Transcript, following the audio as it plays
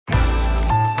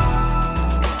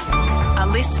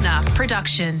listener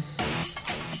production.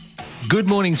 Good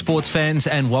morning, sports fans,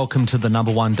 and welcome to the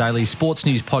number one daily sports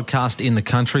news podcast in the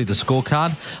country, The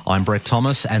Scorecard. I'm Brett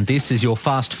Thomas, and this is your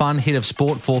fast, fun hit of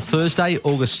sport for Thursday,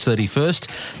 August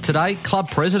 31st. Today,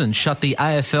 club president shut the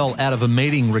AFL out of a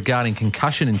meeting regarding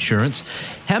concussion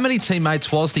insurance. How many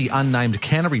teammates was the unnamed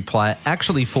Canterbury player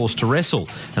actually forced to wrestle?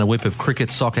 And a whip of cricket,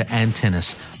 soccer and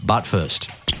tennis. But first,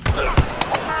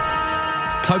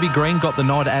 Toby Green got the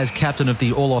nod as captain of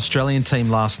the All-Australian team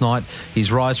last night.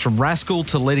 His rise from Rascal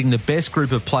to leading the best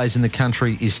group of players in the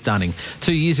country is stunning.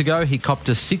 2 years ago, he copped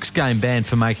a 6-game ban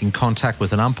for making contact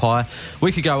with an umpire.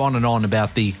 We could go on and on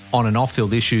about the on- and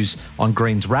off-field issues on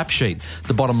Green's rap sheet.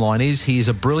 The bottom line is he is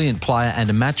a brilliant player and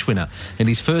a match winner. In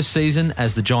his first season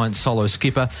as the Giants' solo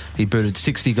skipper, he booted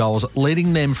 60 goals,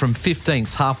 leading them from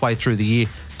 15th halfway through the year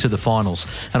to the finals.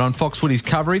 And on Fox Footy's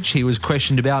coverage, he was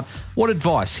questioned about what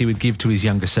advice he would give to his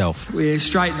younger self. We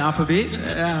straighten up a bit.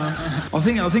 I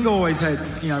think I always had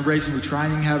reasonable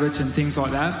training habits and things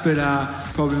like that, but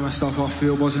probably my stuff off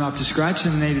field wasn't up to scratch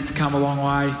and needed to come a long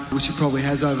way, which it probably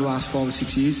has over the last 5 or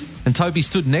 6 years. And Toby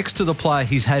stood next to the player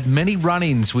he's had many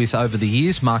run-ins with over the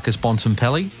years, Marcus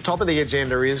Bontempelli. Top of the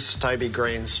agenda is Toby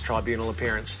Green's tribunal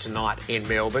appearance tonight in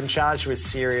Melbourne, charged with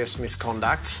serious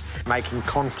misconduct, making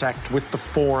contact with the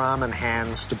forearm and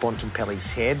hands to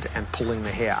Bontempelli's head and pulling the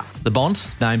hair. The Bont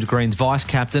named Green's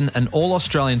vice-captain, an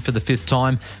All-Australian for the 5th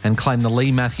time, and claimed the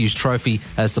Lee Matthews Trophy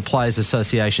as the Players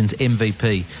Association's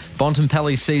MVP.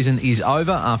 Bontempelli's season is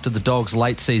over after the Dogs'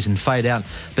 late season fade out,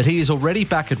 but he is already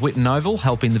back at Whitten Oval,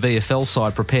 helping the VFL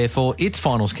side prepare for its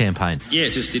finals campaign. Yeah,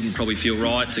 it just didn't probably feel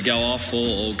right to go off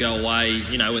or go away,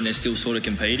 when they're still sort of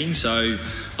competing. So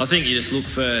I think you just look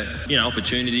for,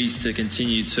 opportunities to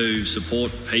continue to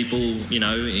support people,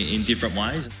 in different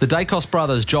ways. The Dacos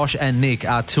brothers, Josh and Nick,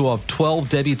 are two of 12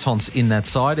 debutants in that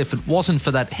side. If it wasn't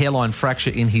for that hairline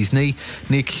fracture in his knee,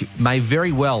 Nick may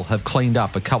very well have cleaned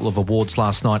up a couple of awards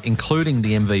last night, including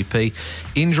the MVP.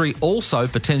 Injury also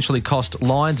potentially cost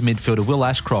Lions midfielder Will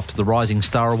Ashcroft the Rising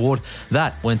Star Award.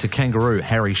 That went to Kangaroo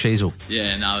Harry Sheasel.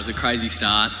 Yeah, it was a crazy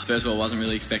start. First of all, I wasn't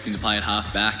really expecting to play at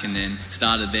half back, and then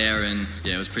started there, and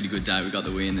it was a pretty good day. We got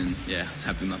the win, and I was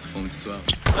happy with my performance as well.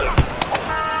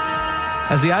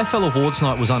 As the AFL Awards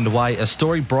night was underway, a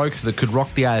story broke that could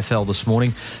rock the AFL this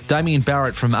morning. Damien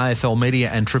Barrett from AFL Media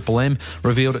and Triple M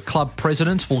revealed club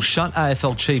presidents will shut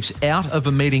AFL chiefs out of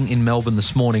a meeting in Melbourne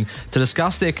this morning to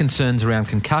discuss their concerns around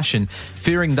concussion,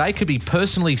 fearing they could be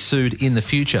personally sued in the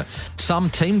future. Some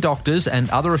team doctors and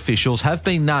other officials have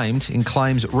been named in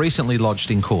claims recently lodged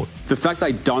in court. The fact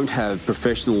they don't have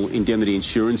professional indemnity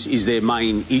insurance is their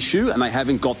main issue, and they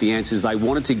haven't got the answers they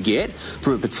wanted to get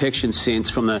from a protection sense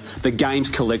from the Games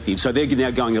Collective. So they're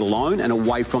now going it alone and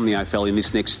away from the AFL in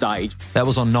this next stage. That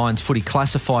was on Nine's Footy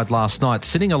Classified last night.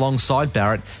 Sitting alongside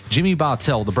Barrett, Jimmy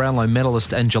Bartell, the Brownlow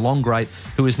medalist and Geelong great,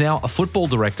 who is now a football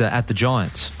director at the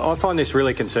Giants. I find this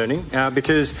really concerning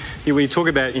because we talk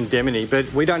about indemnity,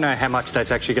 but we don't know how much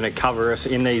that's actually going to cover us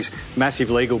in these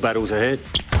massive legal battles ahead.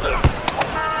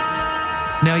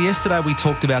 Now, yesterday we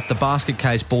talked about the basket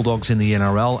case Bulldogs in the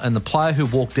NRL and the player who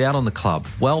walked out on the club.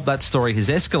 Well, that story has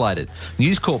escalated.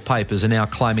 News Corp papers are now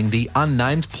claiming the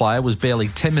unnamed player was barely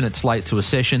 10 minutes late to a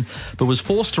session, but was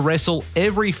forced to wrestle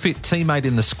every fit teammate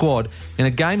in the squad in a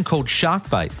game called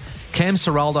Sharkbait. Cam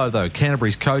Ciraldo, though,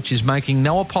 Canterbury's coach, is making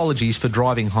no apologies for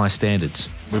driving high standards.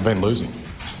 We've been losing.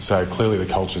 So clearly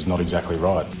the culture's not exactly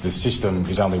right. The system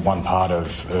is only one part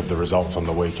of the results on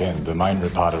the weekend. The main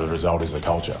part of the result is the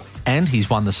culture. And he's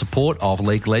won the support of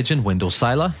league legend Wendell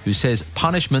Saylor, who says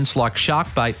punishments like shark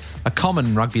bait are common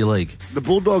in rugby league. The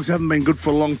Bulldogs haven't been good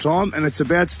for a long time, and it's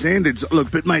about standards.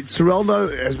 Look, but mate, Ciraldo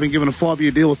has been given a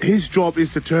 5-year deal. His job is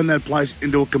to turn that place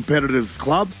into a competitive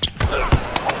club.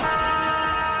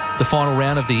 The final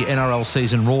round of the NRL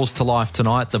season roars to life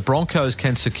tonight. The Broncos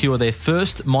can secure their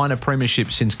first minor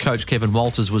premiership since coach Kevin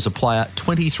Walters was a player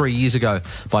 23 years ago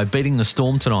by beating the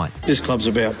Storm tonight. This club's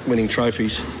about winning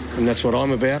trophies, and that's what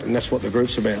I'm about, and that's what the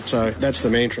group's about. So that's the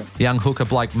mantra. Young hooker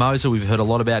Blake Moser, we've heard a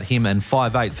lot about him, and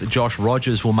 5'8" Josh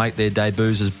Rogers will make their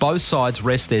debuts as both sides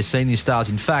rest their senior stars.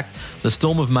 In fact, the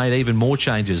Storm have made even more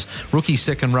changes. Rookie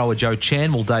second rower Joe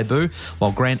Chan will debut,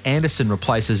 while Grant Anderson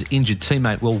replaces injured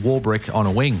teammate Will Warbrick on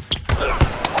a wing.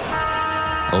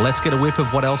 Let's get a whip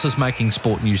of what else is making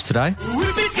sport news today.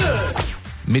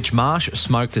 Mitch Marsh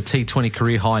smoked a T20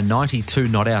 career-high 92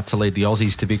 not out to lead the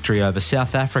Aussies to victory over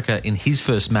South Africa in his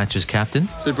first match as captain.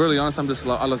 To be brutally honest, I just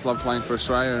love playing for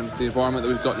Australia, and the environment that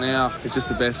we've got now is just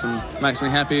the best and makes me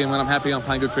happy, and when I'm happy I'm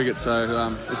playing good cricket,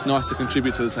 so it's nice to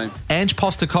contribute to the team. Ange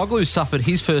Postecoglou suffered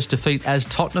his first defeat as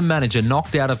Tottenham manager,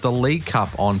 knocked out of the League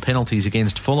Cup on penalties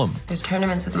against Fulham. There's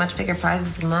tournaments with much bigger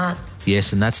prizes than that.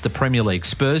 Yes, and that's the Premier League.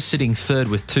 Spurs sitting third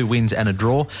with 2 wins and a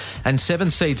draw. And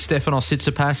 7-seed Stefanos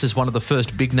Tsitsipas is one of the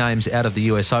first big names out of the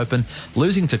US Open,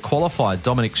 losing to qualified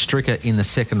Dominic Stricker in the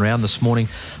second round this morning.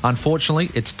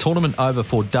 Unfortunately, it's tournament over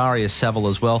for Darius Saville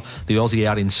as well. The Aussie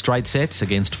out in straight sets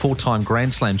against 4-time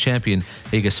Grand Slam champion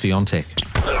Iga Swiatek.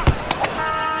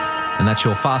 And that's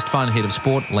your fast fun hit of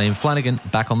sport. Liam Flanagan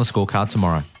back on the scorecard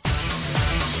tomorrow.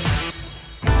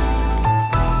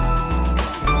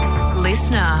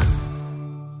 Listener.